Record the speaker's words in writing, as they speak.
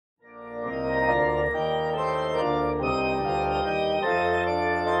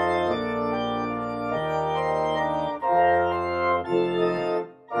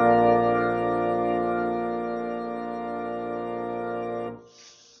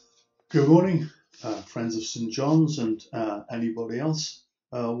Good morning, friends of St. John's and anybody else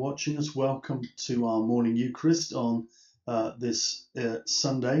watching us. Welcome to our morning Eucharist on this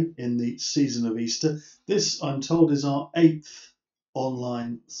Sunday in the season of Easter. This, I'm told, is our 8th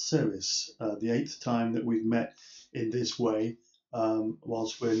online service, the 8th time that we've met in this way,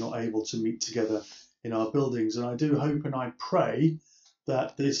 whilst we're not able to meet together in our buildings. And I do hope and I pray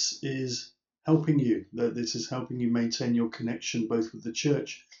that this is helping you, that this is helping you maintain your connection both with the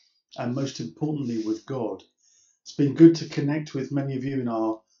church and most importantly with God. It's been good to connect with many of you in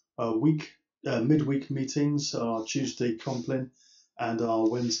our midweek meetings, our Tuesday Compline and our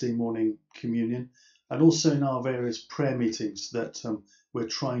Wednesday morning communion, and also in our various prayer meetings that we're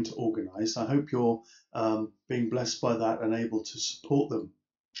trying to organise. I hope you're being blessed by that and able to support them.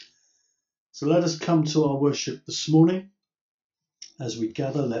 So let us come to our worship this morning. As we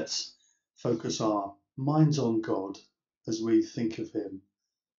gather, let's focus our minds on God as we think of him.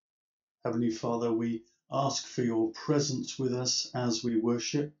 Heavenly Father, we ask for your presence with us as we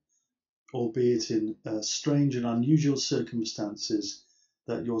worship, albeit in strange and unusual circumstances,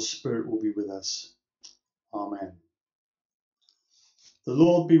 that your Spirit will be with us. Amen. The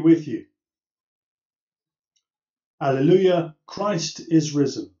Lord be with you. Alleluia, Christ is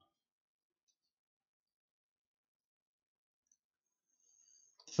risen.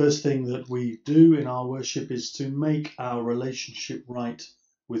 The first thing that we do in our worship is to make our relationship right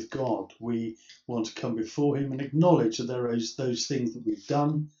with God. We want to come before him and acknowledge that there is those things that we've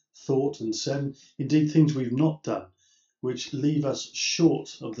done, thought and said, indeed things we've not done, which leave us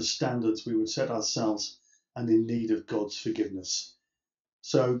short of the standards we would set ourselves and in need of God's forgiveness.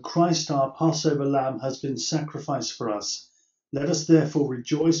 So Christ, our Passover lamb, has been sacrificed for us. Let us therefore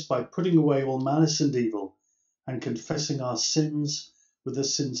rejoice by putting away all malice and evil and confessing our sins with a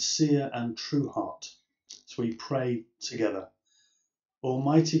sincere and true heart. So we pray together.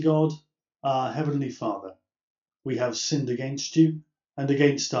 Almighty God, our Heavenly Father, we have sinned against you and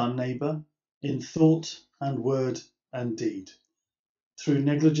against our neighbour in thought and word and deed, through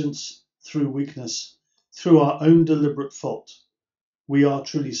negligence, through weakness, through our own deliberate fault. We are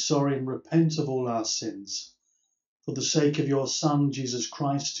truly sorry and repent of all our sins. For the sake of your Son, Jesus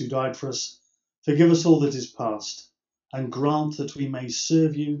Christ, who died for us, forgive us all that is past, and grant that we may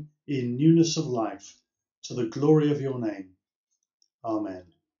serve you in newness of life, to the glory of your name. Amen.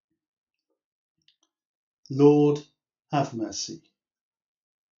 Lord, have mercy.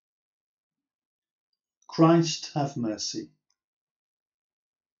 Christ, have mercy.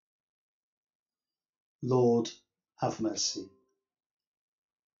 Lord, have mercy.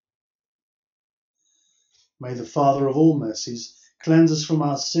 May the Father of all mercies cleanse us from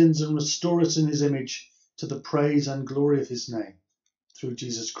our sins and restore us in his image to the praise and glory of his name, through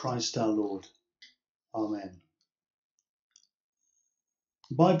Jesus Christ our Lord. Amen.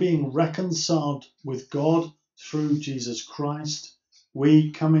 By being reconciled with God through Jesus Christ,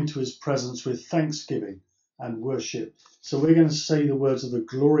 we come into his presence with thanksgiving and worship. So we're going to say the words of the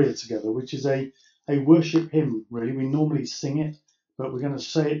Gloria together, which is a worship hymn, really. We normally sing it, but we're going to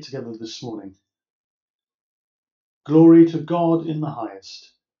say it together this morning. Glory to God in the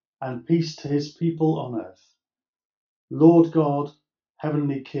highest, and peace to his people on earth. Lord God,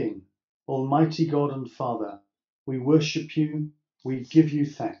 Heavenly King, Almighty God and Father, we worship you, we give you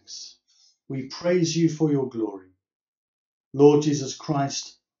thanks. We praise you for your glory. Lord Jesus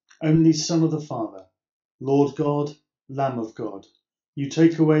Christ, only Son of the Father, Lord God, Lamb of God, you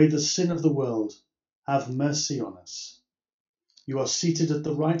take away the sin of the world. Have mercy on us. You are seated at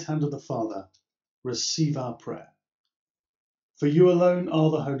the right hand of the Father. Receive our prayer. For you alone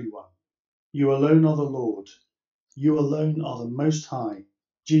are the Holy One. You alone are the Lord. You alone are the Most High,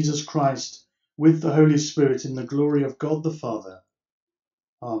 Jesus Christ, with the Holy Spirit, in the glory of God the Father.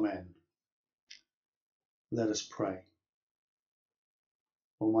 Amen. Let us pray.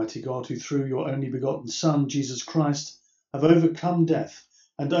 Almighty God, who through your only begotten Son, Jesus Christ, have overcome death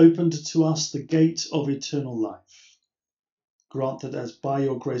and opened to us the gate of eternal life, grant that as by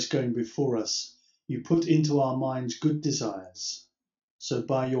your grace going before us, you put into our minds good desires, so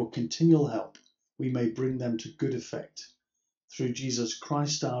by your continual help we may bring them to good effect. Through Jesus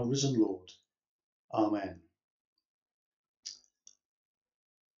Christ our risen Lord. Amen.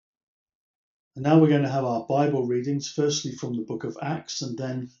 And now we're going to have our Bible readings, firstly from the book of Acts and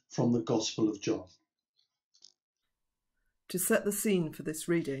then from the Gospel of John. To set the scene for this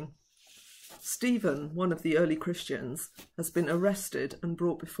reading, Stephen, one of the early Christians, has been arrested and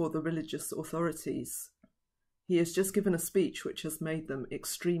brought before the religious authorities. He has just given a speech which has made them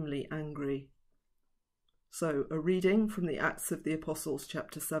extremely angry. So, a reading from the Acts of the Apostles,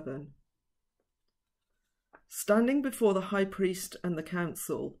 chapter 7. Standing before the high priest and the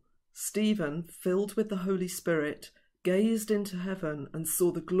council, Stephen, filled with the Holy Spirit, gazed into heaven and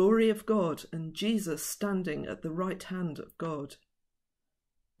saw the glory of God and Jesus standing at the right hand of God.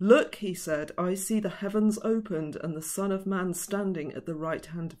 "Look," he said, "I see the heavens opened and the Son of Man standing at the right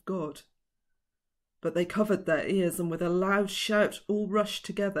hand of God." But they covered their ears and with a loud shout all rushed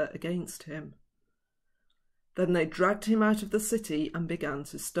together against him. Then they dragged him out of the city and began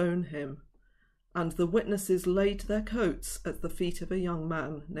to stone him. And the witnesses laid their coats at the feet of a young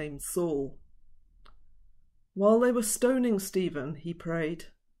man named Saul. While they were stoning Stephen, he prayed,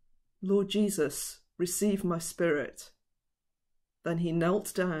 "Lord Jesus, receive my spirit." Then he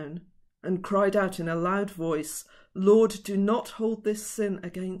knelt down and cried out in a loud voice, "Lord, do not hold this sin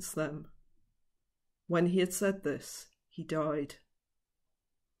against them." When he had said this, he died.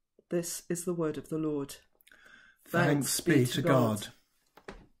 This is the word of the Lord. Thanks be to God.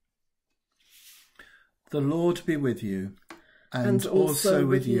 The Lord be with you, and also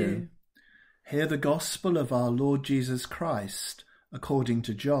with you. Hear the gospel of our Lord Jesus Christ, according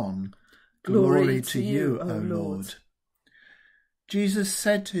to John. Glory to you, O Lord. Jesus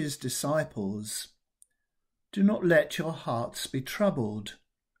said to his disciples, "Do not let your hearts be troubled.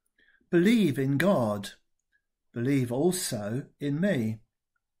 Believe in God. Believe also in me.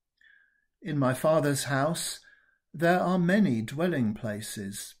 In my Father's house there are many dwelling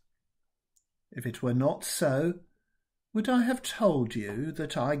places. If it were not so, would I have told you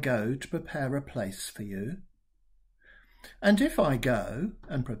that I go to prepare a place for you? And if I go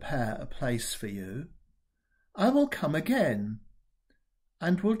and prepare a place for you, I will come again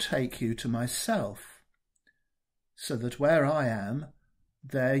and will take you to myself, so that where I am,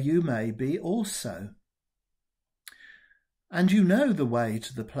 there you may be also. And you know the way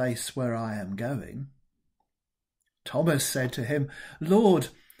to the place where I am going." Thomas said to him, "Lord,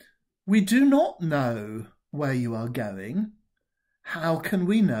 we do not know where you are going. How can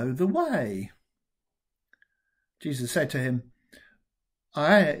we know the way?" Jesus said to him,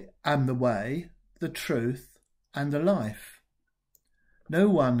 "I am the way, the truth, and the life. No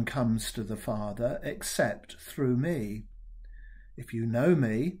one comes to the Father except through me. If you know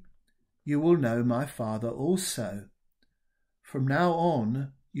me, you will know my Father also. From now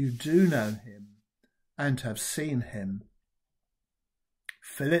on, you do know him and have seen him."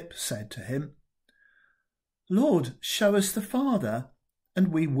 Philip said to him, "Lord, show us the Father,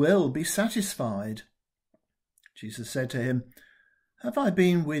 and we will be satisfied." Jesus said to him, "Have I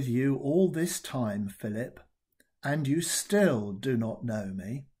been with you all this time, Philip, and you still do not know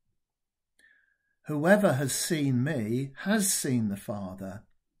me? Whoever has seen me has seen the Father.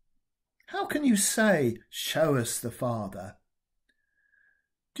 How can you say, 'Show us the Father'?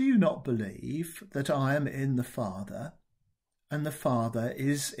 Do you not believe that I am in the Father, and the Father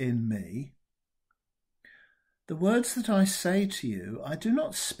is in me? The words that I say to you I do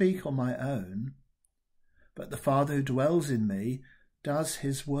not speak on my own, but the Father who dwells in me does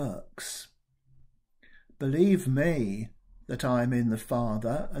his works. Believe me that I am in the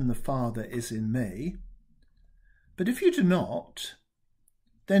Father and the Father is in me. But if you do not,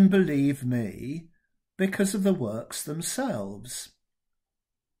 then believe me because of the works themselves.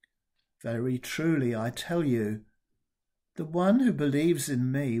 Very truly I tell you, the one who believes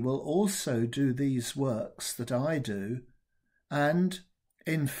in me will also do these works that I do, and,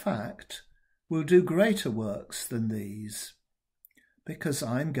 in fact, will do greater works than these, because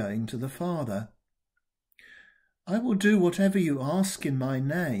I am going to the Father. I will do whatever you ask in my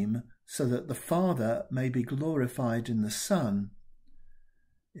name, so that the Father may be glorified in the Son.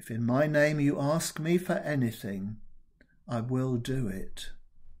 If in my name you ask me for anything, I will do it."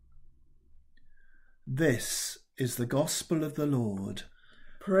 This is the gospel of the Lord.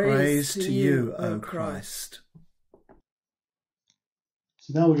 Praise to you, O Christ.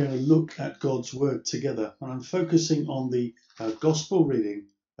 So now we're going to look at God's word together, and I'm focusing on the gospel reading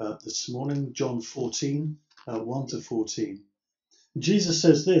this morning, John 14, 1 to 14. Jesus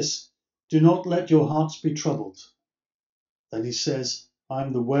says this, "Do not let your hearts be troubled." Then he says, "I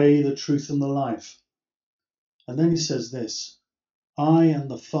am the way, the truth, and the life." And then he says this, "I and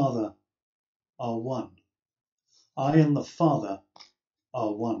the Father are one." I and the Father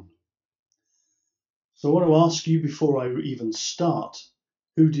are one. So I want to ask you before I even start,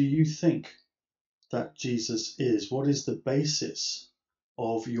 who do you think that Jesus is? What is the basis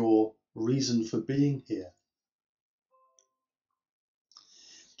of your reason for being here?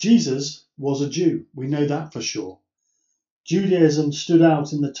 Jesus was a Jew. We know that for sure. Judaism stood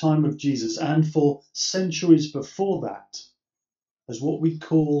out in the time of Jesus and for centuries before that as what we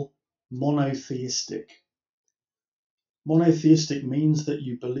call monotheistic. Monotheistic means that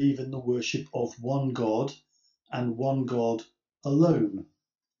you believe in the worship of one God and one God alone.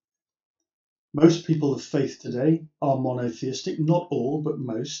 Most people of faith today are monotheistic, not all, but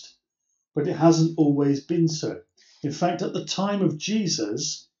most, but it hasn't always been so. In fact, at the time of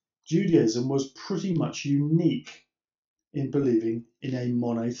Jesus, Judaism was pretty much unique in believing in a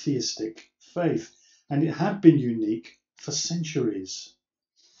monotheistic faith, and it had been unique for centuries.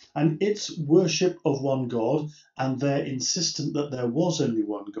 And its worship of one God and their insistence that there was only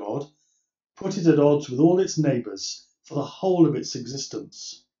one God put it at odds with all its neighbours for the whole of its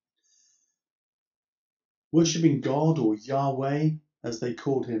existence. Worshipping God, or Yahweh, as they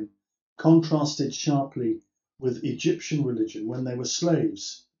called him, contrasted sharply with Egyptian religion when they were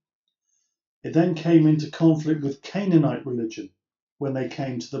slaves. It then came into conflict with Canaanite religion when they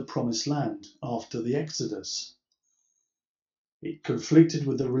came to the Promised Land after the Exodus. It conflicted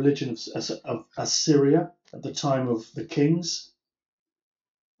with the religion of Assyria at the time of the kings,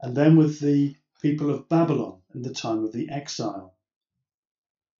 and then with the people of Babylon in the time of the exile.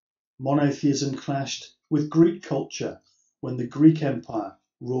 Monotheism clashed with Greek culture when the Greek Empire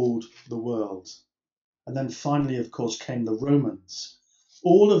ruled the world. And then finally, of course, came the Romans.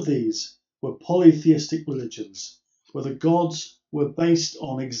 All of these were polytheistic religions where the gods were based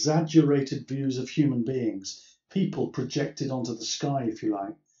on exaggerated views of human beings, people projected onto the sky, if you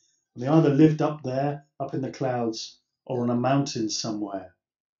like. And they either lived up there, up in the clouds, or on a mountain somewhere.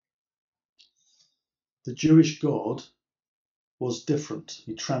 The Jewish God was different.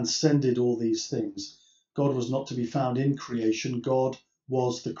 He transcended all these things. God was not to be found in creation. God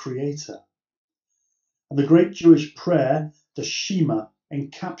was the creator. And the great Jewish prayer, the Shema,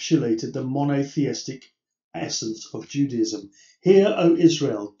 encapsulated the monotheistic essence of Judaism. Hear, O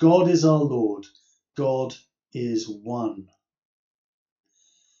Israel, God is our Lord. God is one.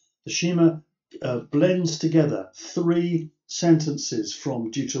 The Shema blends together three sentences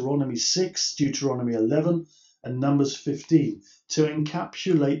from Deuteronomy 6, Deuteronomy 11, and Numbers 15 to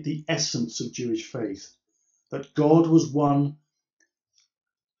encapsulate the essence of Jewish faith, that God was one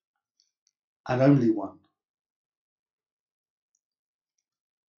and only one.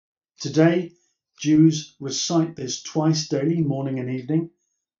 Today, Jews recite this twice daily, morning and evening,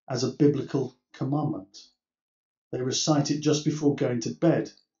 as a biblical commandment. They recite it just before going to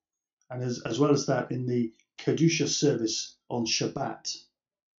bed, and as well as that in the Kedusha service on Shabbat.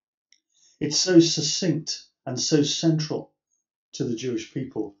 It's so succinct and so central to the Jewish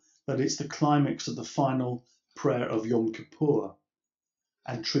people that it's the climax of the final prayer of Yom Kippur.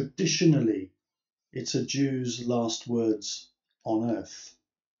 And traditionally, it's a Jew's last words on earth.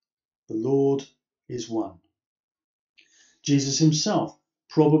 The Lord is one. Jesus himself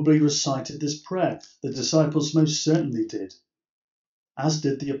probably recited this prayer. The disciples most certainly did, as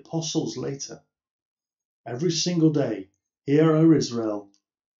did the apostles later. Every single day, hear, O Israel,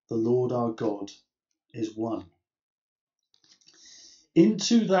 the Lord our God is one.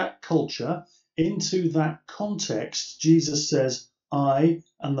 Into that culture, into that context, Jesus says, I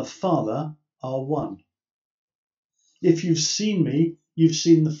and the Father are one. If you've seen me, you've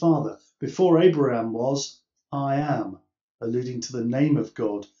seen the Father. Before Abraham was, I am, alluding to the name of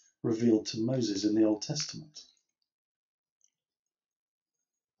God revealed to Moses in the Old Testament.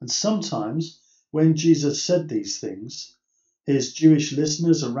 And sometimes, when Jesus said these things, his Jewish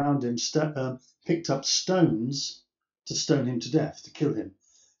listeners around him picked up stones to stone him to death, to kill him.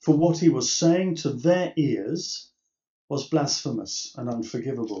 For what he was saying to their ears was blasphemous and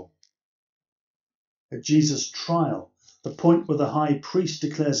unforgivable. At Jesus' trial, the point where the high priest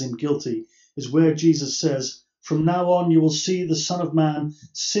declares him guilty is where Jesus says, from now on you will see the Son of Man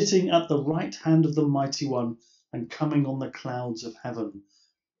sitting at the right hand of the Mighty One and coming on the clouds of heaven.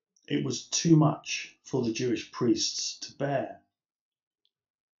 It was too much for the Jewish priests to bear.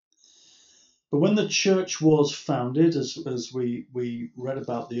 But when the church was founded, as we read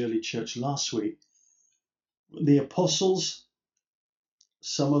about the early church last week, the apostles,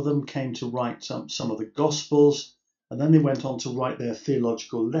 some of them came to write some of the Gospels, and then they went on to write their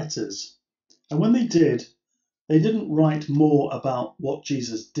theological letters. And when they did, they didn't write more about what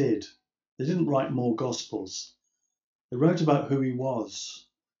Jesus did. They didn't write more Gospels. They wrote about who he was.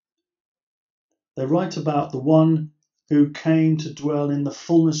 They write about the one who came to dwell in the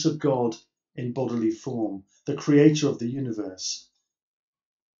fullness of God in bodily form, the creator of the universe.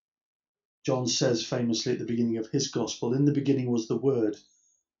 John says famously at the beginning of his gospel, in the beginning was the Word,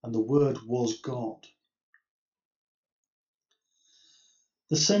 and the Word was God.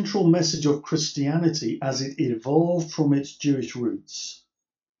 The central message of Christianity as it evolved from its Jewish roots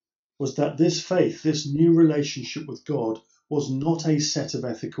was that this faith, this new relationship with God, was not a set of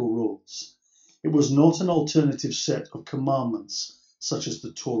ethical rules. It was not an alternative set of commandments, such as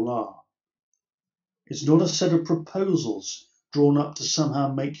the Torah. It's not a set of proposals drawn up to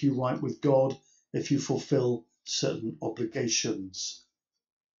somehow make you right with God if you fulfill certain obligations.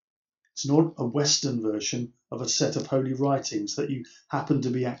 It's not a Western version of a set of holy writings that you happen to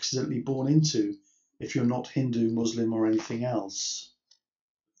be accidentally born into if you're not Hindu, Muslim, or anything else.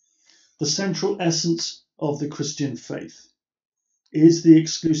 The central essence of the Christian faith is the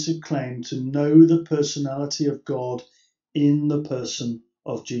exclusive claim to know the personality of God in the person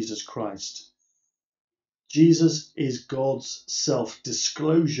of Jesus Christ. Jesus is God's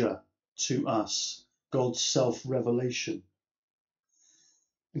self-disclosure to us, God's self-revelation.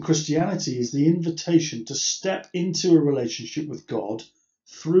 And Christianity is the invitation to step into a relationship with God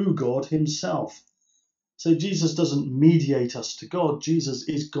through God himself. So Jesus doesn't mediate us to God. Jesus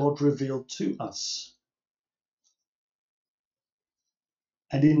is God revealed to us.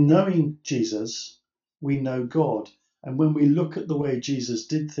 And in knowing Jesus, we know God. And when we look at the way Jesus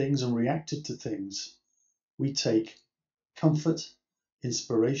did things and reacted to things, we take comfort,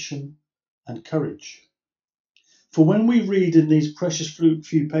 inspiration, and courage. For when we read in these precious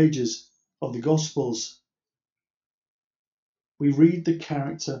few pages of the Gospels, we read the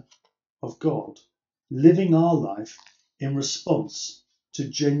character of God, living our life in response to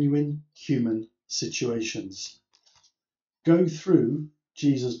genuine human situations. Go through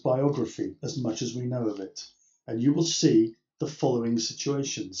Jesus' biography as much as we know of it, and you will see the following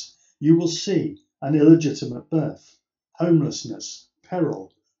situations. You will see an illegitimate birth, homelessness,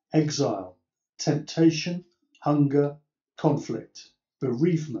 peril, exile, temptation, hunger, conflict,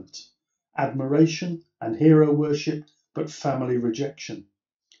 bereavement, admiration and hero worship, but family rejection,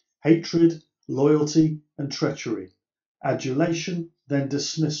 hatred, loyalty and treachery, adulation, then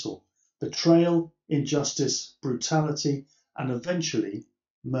dismissal, betrayal, injustice, brutality, and eventually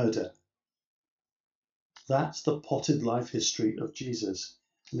murder. That's the potted life history of Jesus.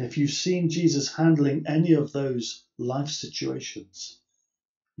 And if you've seen Jesus handling any of those life situations,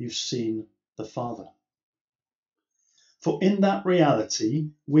 you've seen the Father. For in that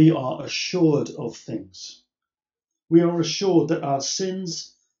reality, we are assured of things. We are assured that our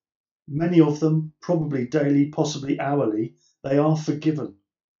sins, many of them probably daily, possibly hourly, they are forgiven.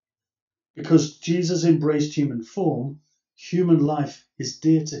 Because Jesus embraced human form, human life is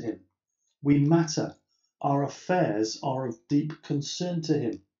dear to him. We matter. Our affairs are of deep concern to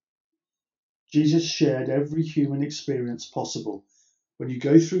him. Jesus shared every human experience possible. When you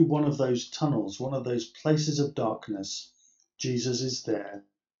go through one of those tunnels, one of those places of darkness, Jesus is there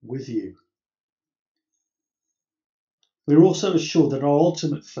with you. We're also assured that our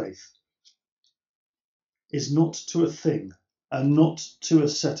ultimate faith is not to a thing and not to a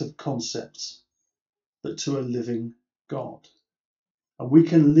set of concepts, but to a living God. And we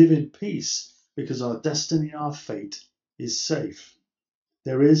can live in peace because our destiny, our fate is safe.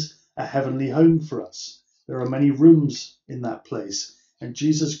 There is a heavenly home for us. There are many rooms in that place, and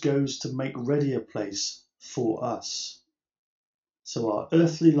Jesus goes to make ready a place for us. So our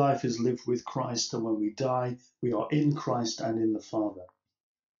earthly life is lived with Christ, and when we die, we are in Christ and in the Father.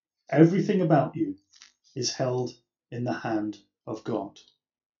 Everything about you is held in the hand of God.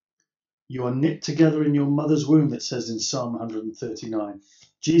 You are knit together in your mother's womb, it says in Psalm 139.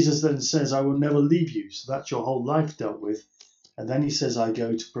 Jesus then says, I will never leave you. So that's your whole life dealt with. And then he says, I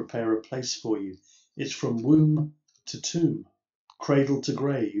go to prepare a place for you. It's from womb to tomb, cradle to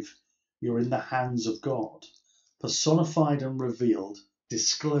grave. You're in the hands of God, personified and revealed,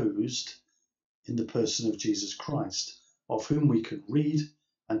 disclosed in the person of Jesus Christ, of whom we can read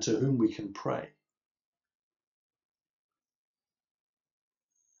and to whom we can pray.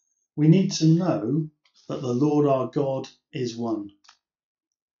 We need to know that the Lord our God is one,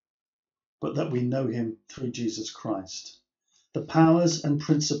 but that we know him through Jesus Christ. The powers and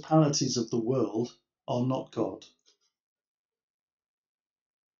principalities of the world are not God.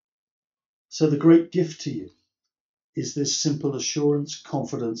 So the great gift to you is this simple assurance,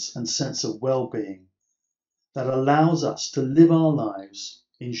 confidence, and sense of well-being that allows us to live our lives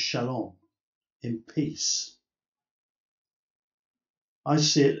in shalom, in peace. I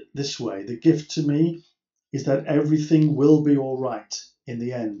see it this way. The gift to me is that everything will be all right in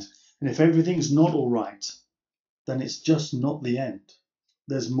the end. And if everything's not all right, then it's just not the end.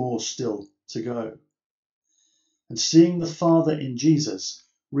 There's more still to go. And seeing the Father in Jesus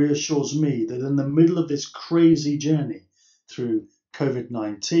reassures me that in the middle of this crazy journey through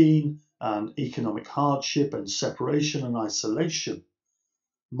COVID-19 and economic hardship and separation and isolation,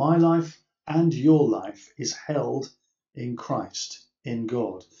 my life and your life is held in Christ, in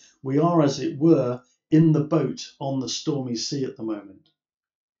God. We are, as it were, in the boat on the stormy sea at the moment,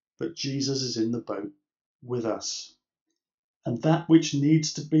 but Jesus is in the boat with us. And that which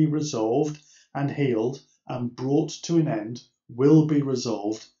needs to be resolved and healed and brought to an end will be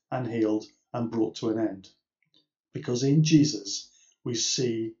resolved and healed and brought to an end. Because in Jesus we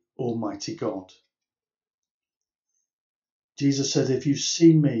see Almighty God. Jesus said, if you've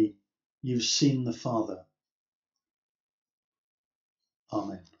seen me, you've seen the Father.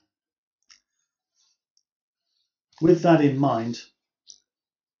 Amen. With that in mind,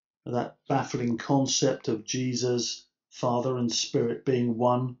 that baffling concept of Jesus, Father and Spirit being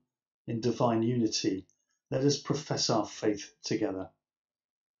one in divine unity, let us profess our faith together.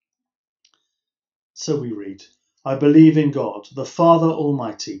 So we read, I believe in God, the Father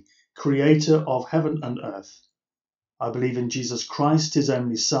Almighty, creator of heaven and earth. I believe in Jesus Christ, his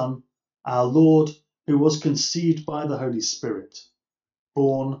only Son, our Lord, who was conceived by the Holy Spirit,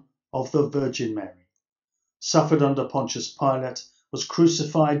 born of the Virgin Mary, suffered under Pontius Pilate, was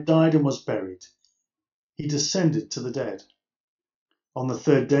crucified, died and was buried. He descended to the dead. On the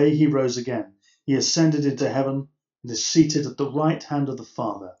third day he rose again. He ascended into heaven and is seated at the right hand of the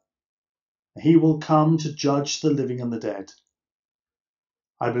Father. He will come to judge the living and the dead.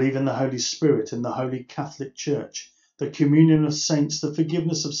 I believe in the Holy Spirit, in the Holy Catholic Church, the communion of saints, the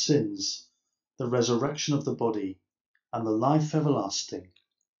forgiveness of sins, the resurrection of the body, and the life everlasting.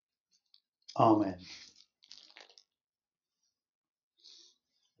 Amen.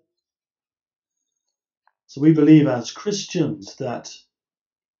 So we believe as Christians that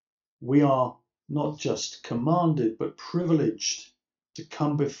we are not just commanded but privileged to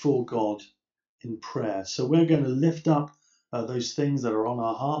come before God in prayer. So we're going to lift up those things that are on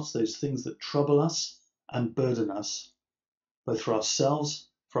our hearts, those things that trouble us and burden us, both for ourselves,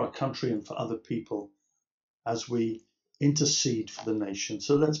 for our country and for other people, as we intercede for the nation.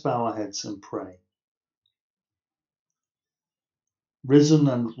 So let's bow our heads and pray. Risen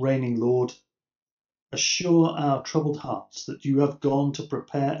and reigning Lord, assure our troubled hearts that you have gone to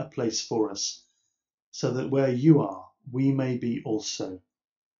prepare a place for us, so that where you are, we may be also.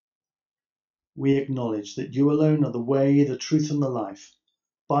 We acknowledge that you alone are the way, the truth and the life,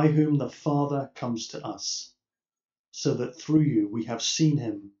 by whom the Father comes to us, so that through you we have seen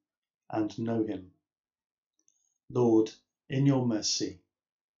him and know him. Lord, in your mercy,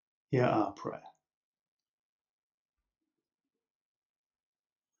 hear our prayer.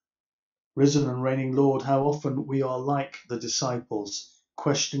 Risen and reigning Lord, how often we are like the disciples,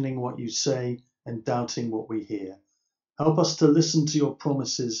 questioning what you say and doubting what we hear. Help us to listen to your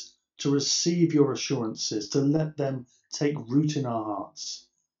promises, to receive your assurances, to let them take root in our hearts,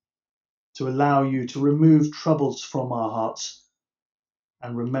 to allow you to remove troubles from our hearts,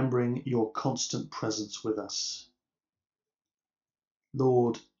 and remembering your constant presence with us.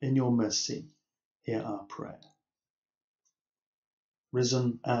 Lord, in your mercy, hear our prayer.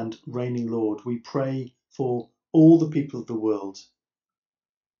 Risen and reigning Lord, we pray for all the people of the world,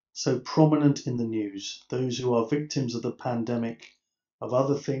 so prominent in the news, those who are victims of the pandemic, of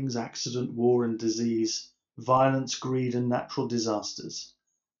other things, accident, war and disease, violence, greed and natural disasters.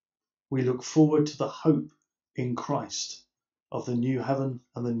 We look forward to the hope in Christ of the new heaven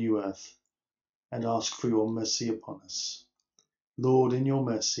and the new earth, and ask for your mercy upon us. Lord, in your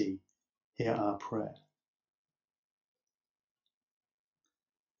mercy, hear our prayer.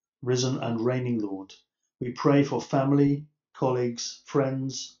 Risen and reigning Lord, we pray for family, colleagues,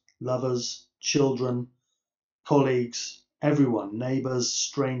 friends, lovers, children, colleagues, everyone, neighbours,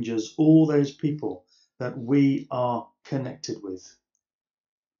 strangers, all those people that we are connected with.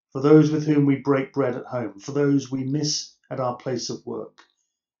 For those with whom we break bread at home, for those we miss at our place of work,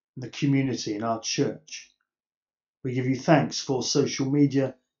 in the community, in our church. We give you thanks for social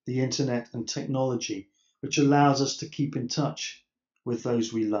media, the internet and technology, which allows us to keep in touch with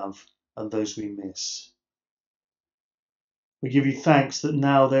those we love and those we miss. We give you thanks that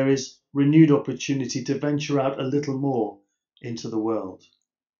now there is renewed opportunity to venture out a little more into the world,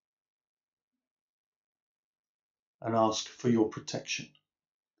 and ask for your protection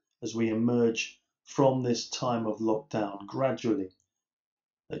as we emerge from this time of lockdown gradually,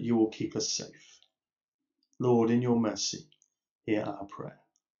 that you will keep us safe. Lord, in your mercy, hear our prayer.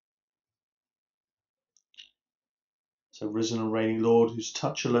 So, risen and reigning Lord, whose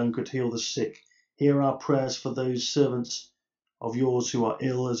touch alone could heal the sick, hear our prayers for those servants of yours who are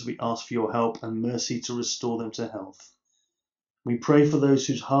ill, as we ask for your help and mercy to restore them to health. We pray for those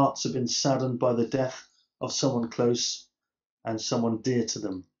whose hearts have been saddened by the death of someone close and someone dear to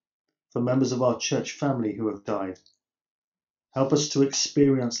them, for members of our church family who have died. Help us to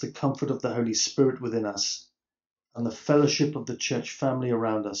experience the comfort of the Holy Spirit within us and the fellowship of the church family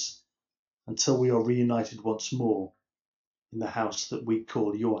around us until we are reunited once more in the house that we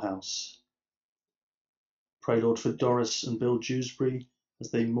call your house. Pray, Lord, for Doris and Bill Dewsbury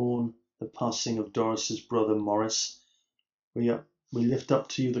as they mourn the passing of Doris's brother Morris. We lift up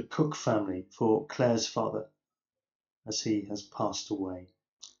to you the Cook family for Claire's father as he has passed away.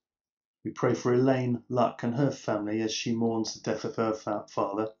 We pray for Elaine Luck and her family as she mourns the death of her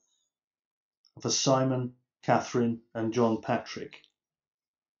father. For Simon, Catherine and John Patrick,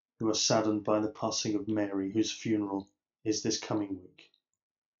 who are saddened by the passing of Mary, whose funeral is this coming week.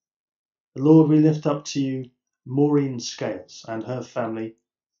 Lord, we lift up to you Maureen Scales and her family.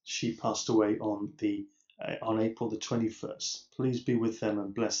 She passed away on April the 21st. Please be with them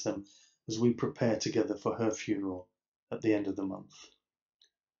and bless them as we prepare together for her funeral at the end of the month.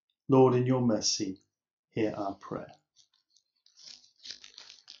 Lord, in your mercy, hear our prayer.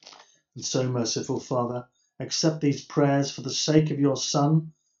 And so, merciful Father, accept these prayers for the sake of your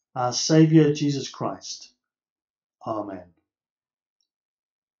Son, our Saviour, Jesus Christ. Amen.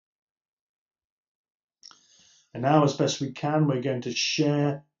 And now, as best we can, we're going to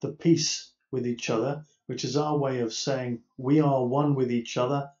share the peace with each other, which is our way of saying we are one with each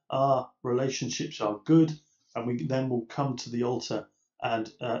other, our relationships are good, and we then will come to the altar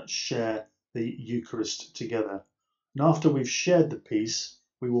and share the Eucharist together. And after we've shared the peace,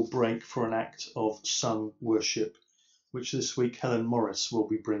 we will break for an act of sung worship, which this week Helen Morris will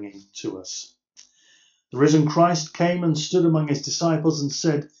be bringing to us. The risen Christ came and stood among his disciples and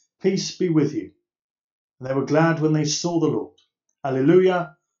said, "Peace be with you." And they were glad when they saw the Lord.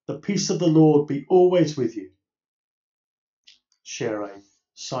 Alleluia, the peace of the Lord be always with you. Share a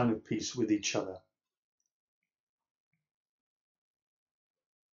sign of peace with each other.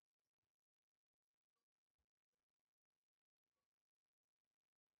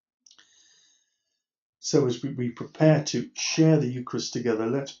 So as we prepare to share the Eucharist together,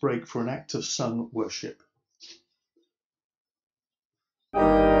 let's break for an act of sung worship.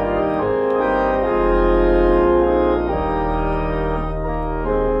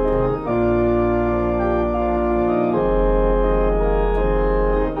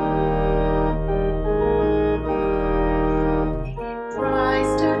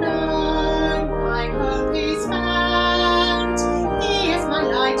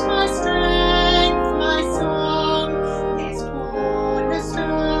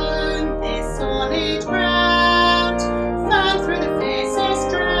 Solid ground.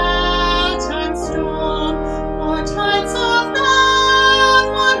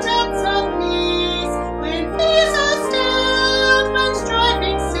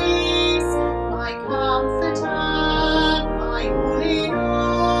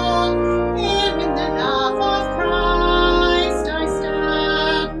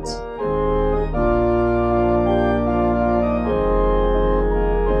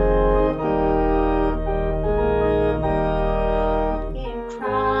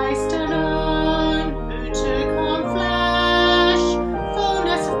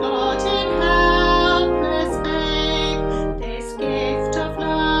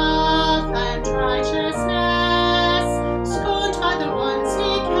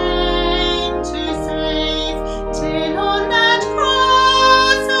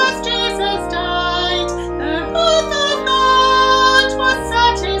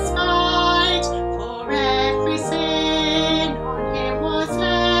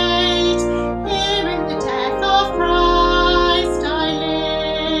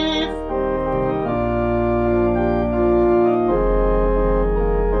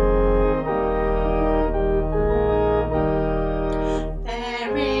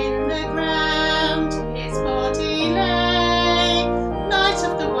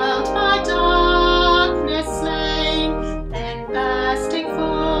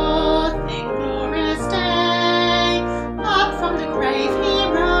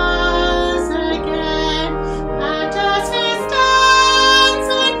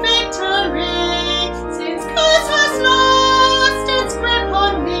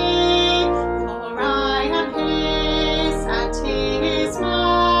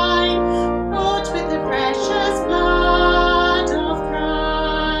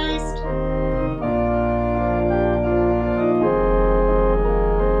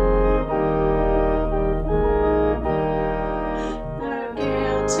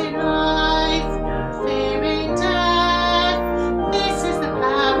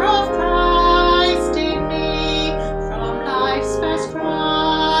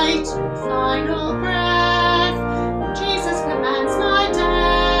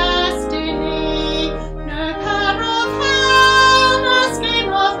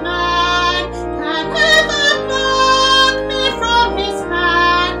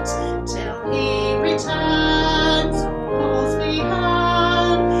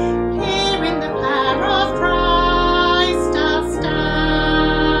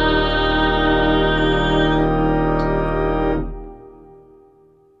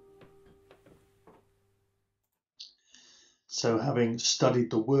 So having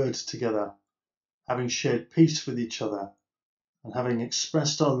studied the word together, having shared peace with each other, and having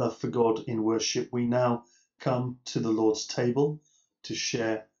expressed our love for God in worship, we now come to the Lord's table to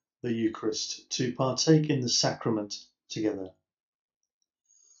share the Eucharist, to partake in the sacrament together.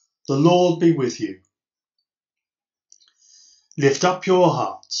 The Lord be with you. Lift up your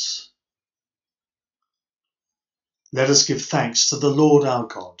hearts. Let us give thanks to the Lord our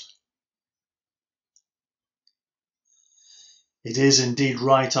God. It is indeed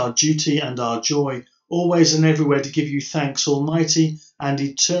right, our duty and our joy, always and everywhere to give you thanks, Almighty and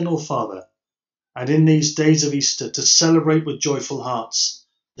eternal Father, and in these days of Easter to celebrate with joyful hearts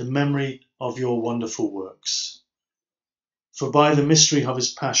the memory of your wonderful works. For by the mystery of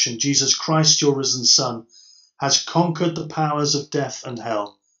his passion, Jesus Christ, your risen Son, has conquered the powers of death and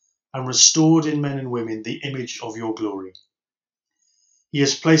hell, and restored in men and women the image of your glory. He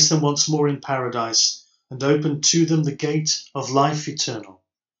has placed them once more in paradise, and opened to them the gate of life eternal.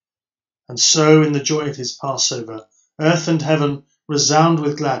 And so, in the joy of his Passover, earth and heaven resound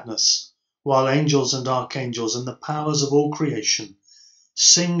with gladness, while angels and archangels and the powers of all creation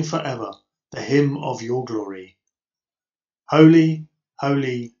sing forever the hymn of your glory. Holy,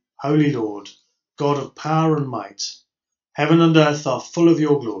 holy, holy Lord, God of power and might, heaven and earth are full of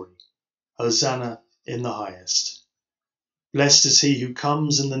your glory. Hosanna in the highest. Blessed is he who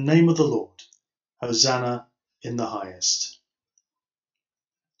comes in the name of the Lord. Hosanna in the highest.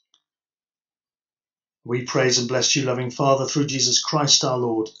 We praise and bless you, loving Father, through Jesus Christ our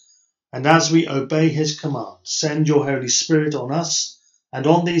Lord. And as we obey his command, send your Holy Spirit on us and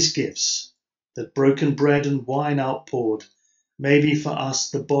on these gifts, that broken bread and wine outpoured may be for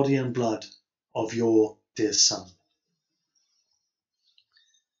us the body and blood of your dear Son.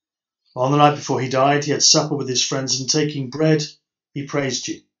 On the night before he died, he had supper with his friends, and taking bread, he praised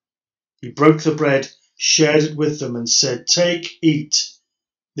you. He broke the bread, shared it with them, and said, "Take, eat.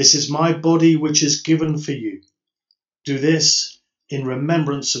 This is my body which is given for you. Do this in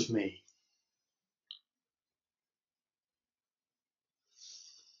remembrance of me."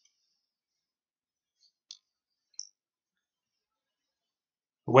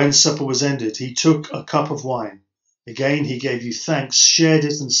 When supper was ended, he took a cup of wine. Again he gave you thanks, shared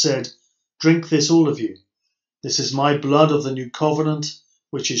it, and said, "Drink this, all of you. This is my blood of the new covenant,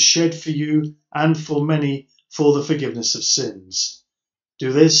 which is shed for you and for many for the forgiveness of sins.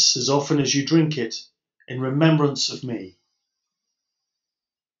 Do this as often as you drink it in remembrance of me."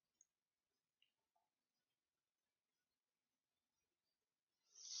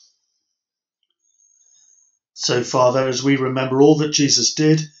 So, Father, as we remember all that Jesus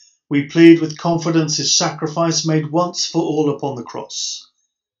did, we plead with confidence his sacrifice made once for all upon the cross.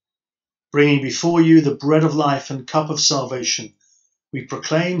 Bringing before you the bread of life and cup of salvation, we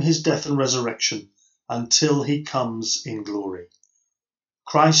proclaim his death and resurrection until he comes in glory.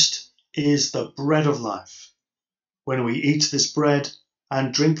 Christ is the bread of life. When we eat this bread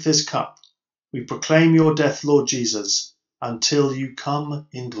and drink this cup, we proclaim your death, Lord Jesus, until you come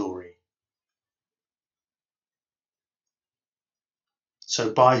in glory.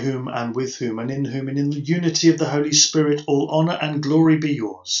 So by whom and with whom and in the unity of the Holy Spirit, all honour and glory be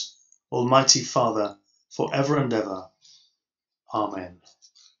yours, Almighty Father, for ever and ever. Amen.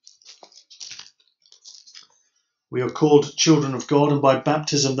 We are called children of God, and by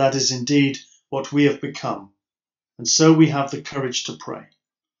baptism that is indeed what we have become. And so we have the courage to pray.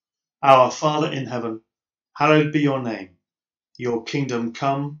 Our Father in heaven, hallowed be your name. Your kingdom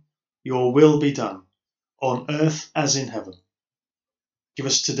come, your will be done, on earth as in heaven. Give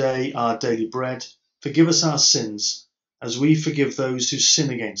us today our daily bread. Forgive us our sins, as we forgive those who sin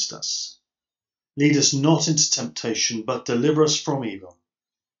against us. Lead us not into temptation, but deliver us from evil.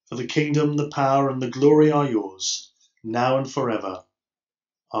 For the kingdom, the power, and the glory are yours, now and forever.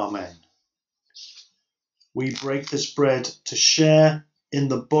 Amen. We break this bread to share in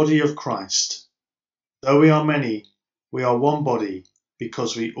the body of Christ. Though we are many, we are one body,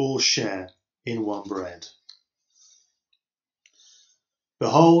 because we all share in one bread.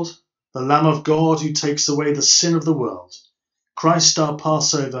 Behold, the Lamb of God who takes away the sin of the world, Christ our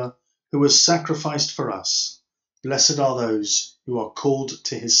Passover, who was sacrificed for us. Blessed are those who are called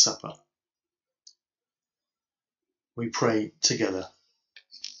to his supper. We pray together.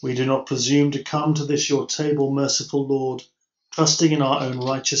 We do not presume to come to this your table, merciful Lord, trusting in our own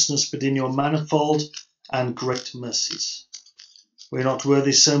righteousness, but in your manifold and great mercies. We are not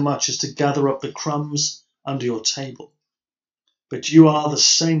worthy so much as to gather up the crumbs under your table. But you are the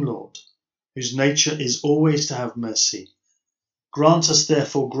same Lord, whose nature is always to have mercy. Grant us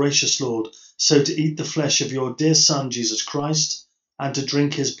therefore, gracious Lord, so to eat the flesh of your dear Son, Jesus Christ, and to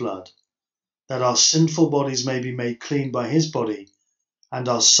drink his blood, that our sinful bodies may be made clean by his body, and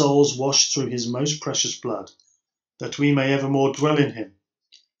our souls washed through his most precious blood, that we may evermore dwell in him,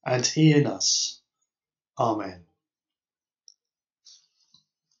 and he in us. Amen.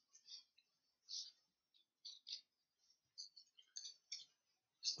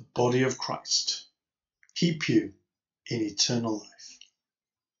 The body of Christ keep you in eternal life.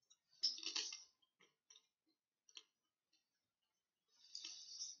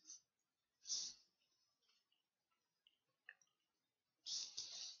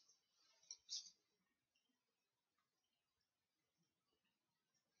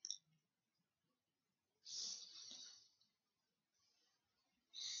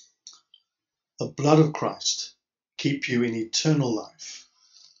 The blood of Christ keep you in eternal life.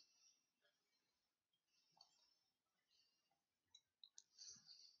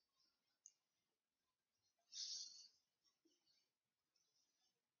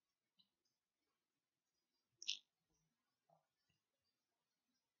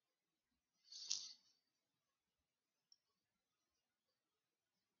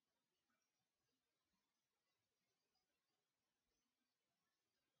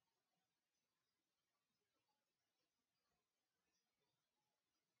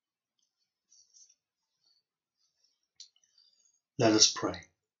 Let us pray.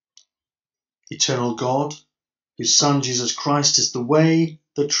 Eternal God, whose Son Jesus Christ is the way,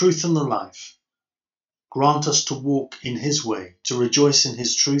 the truth and the life, grant us to walk in his way, to rejoice in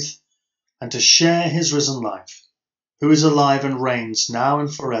his truth, and to share his risen life, who is alive and reigns now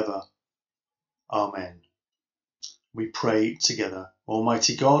and forever. Amen. We pray together.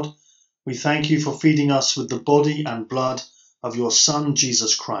 Almighty God, we thank you for feeding us with the body and blood of your Son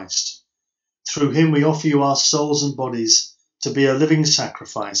Jesus Christ. Through him we offer you our souls and bodies to be a living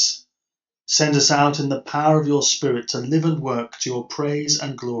sacrifice. Send us out in the power of your Spirit to live and work to your praise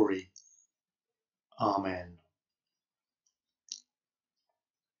and glory. Amen.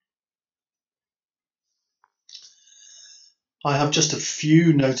 I have just a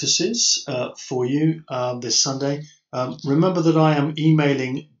few notices for you this Sunday. Remember that I am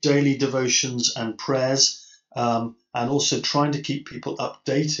emailing daily devotions and prayers, and also trying to keep people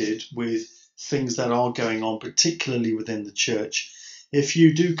updated with things that are going on, particularly within the church. If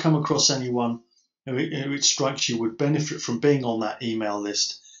you do come across anyone who it strikes you would benefit from being on that email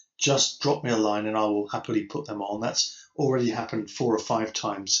list, just drop me a line and I will happily put them on. That's already happened 4 or 5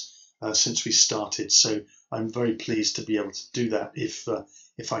 times since we started, so I'm very pleased to be able to do that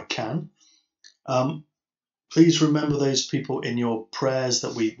if I can. Please remember those people in your prayers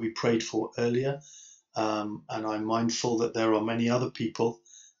that we prayed for earlier, and I'm mindful that there are many other people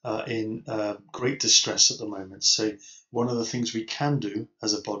in great distress at the moment. So one of the things we can do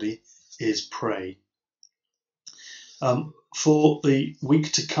as a body is pray. For the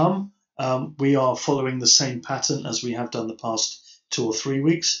week to come, we are following the same pattern as we have done the past 2 or 3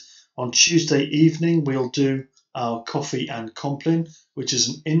 weeks. On Tuesday evening, we'll do our coffee and compline, which is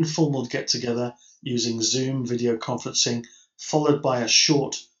an informal get-together using Zoom video conferencing, followed by a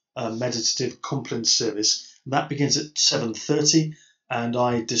short meditative compline service. That begins at 7:30, and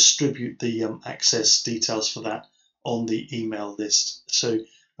I distribute the access details for that on the email list. So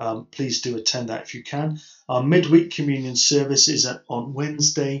please do attend that if you can. Our midweek communion service is on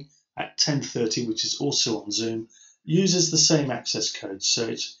Wednesday at 10:30, which is also on Zoom. Uses the same access code, so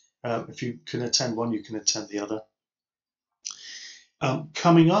it's if you can attend one, you can attend the other.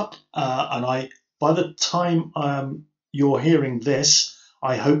 Coming up, and by the time you're hearing this,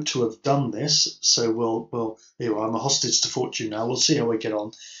 I hope to have done this. So I'm a hostage to fortune now. We'll see how we get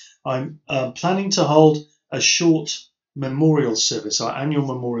on. I'm planning to hold a short memorial service, our annual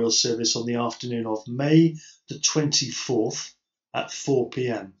memorial service, on the afternoon of May the 24th at 4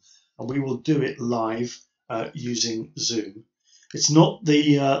 p.m. And we will do it live using Zoom. It's not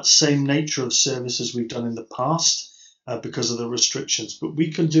the same nature of service as we've done in the past because of the restrictions, but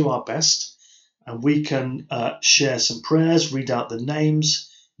we can do our best, and we can share some prayers, read out the names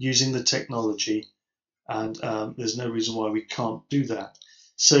using the technology, and there's no reason why we can't do that.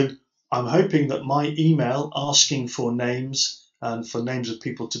 So I'm hoping that my email asking for names and for names of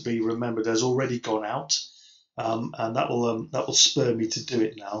people to be remembered has already gone out, and that will spur me to do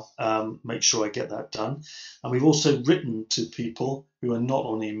it now. Make sure I get that done. And we've also written to people who are not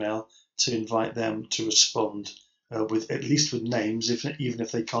on email to invite them to respond with at least with names, even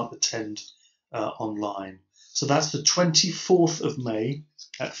if they can't attend online. So that's the 24th of May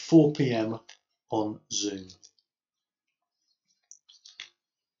at 4 p.m. on Zoom.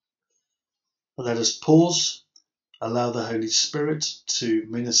 Let us pause, allow the Holy Spirit to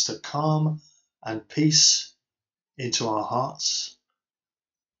minister calm and peace into our hearts,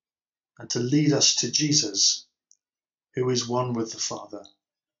 and to lead us to Jesus, who is one with the Father.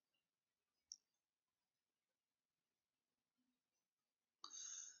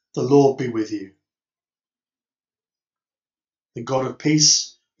 The Lord be with you. The God of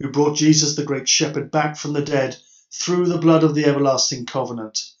peace, who brought Jesus the great shepherd back from the dead through the blood of the everlasting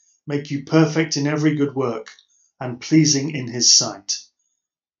covenant, make you perfect in every good work and pleasing in his sight.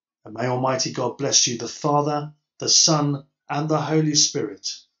 And may Almighty God bless you, the Father, the Son, and the Holy Spirit.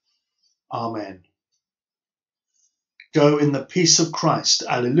 Amen. Go in the peace of Christ.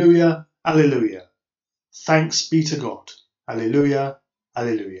 Alleluia, alleluia. Thanks be to God. Alleluia,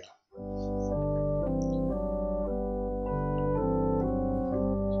 alleluia.